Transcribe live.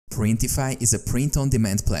Printify is a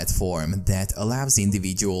print-on-demand platform that allows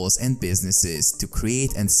individuals and businesses to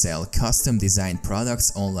create and sell custom-designed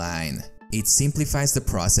products online. It simplifies the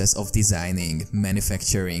process of designing,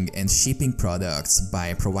 manufacturing, and shipping products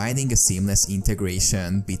by providing a seamless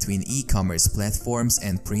integration between e-commerce platforms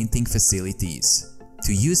and printing facilities.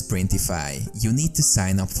 To use Printify, you need to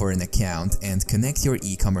sign up for an account and connect your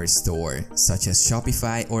e-commerce store, such as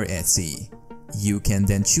Shopify or Etsy. You can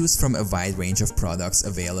then choose from a wide range of products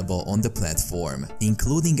available on the platform,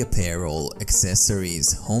 including apparel,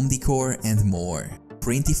 accessories, home decor, and more.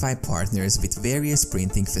 Printify partners with various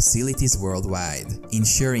printing facilities worldwide,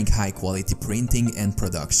 ensuring high-quality printing and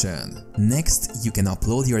production. Next, you can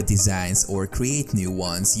upload your designs or create new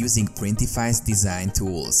ones using Printify's design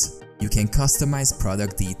tools. You can customize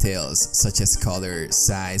product details such as color,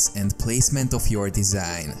 size, and placement of your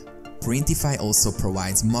design. Printify also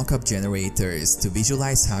provides mockup generators to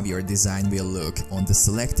visualize how your design will look on the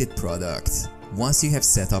selected product. Once you have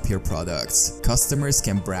set up your products, customers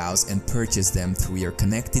can browse and purchase them through your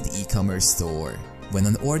connected e-commerce store. When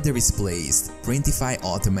an order is placed, Printify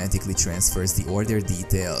automatically transfers the order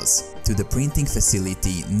details to the printing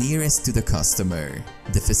facility nearest to the customer.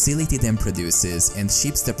 The facility then produces and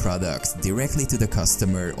ships the product directly to the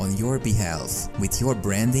customer on your behalf with your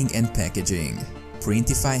branding and packaging.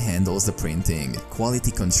 Printify handles the printing,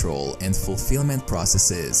 quality control, and fulfillment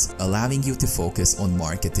processes, allowing you to focus on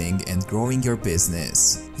marketing and growing your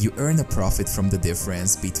business. You earn a profit from the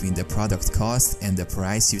difference between the product cost and the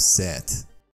price you set.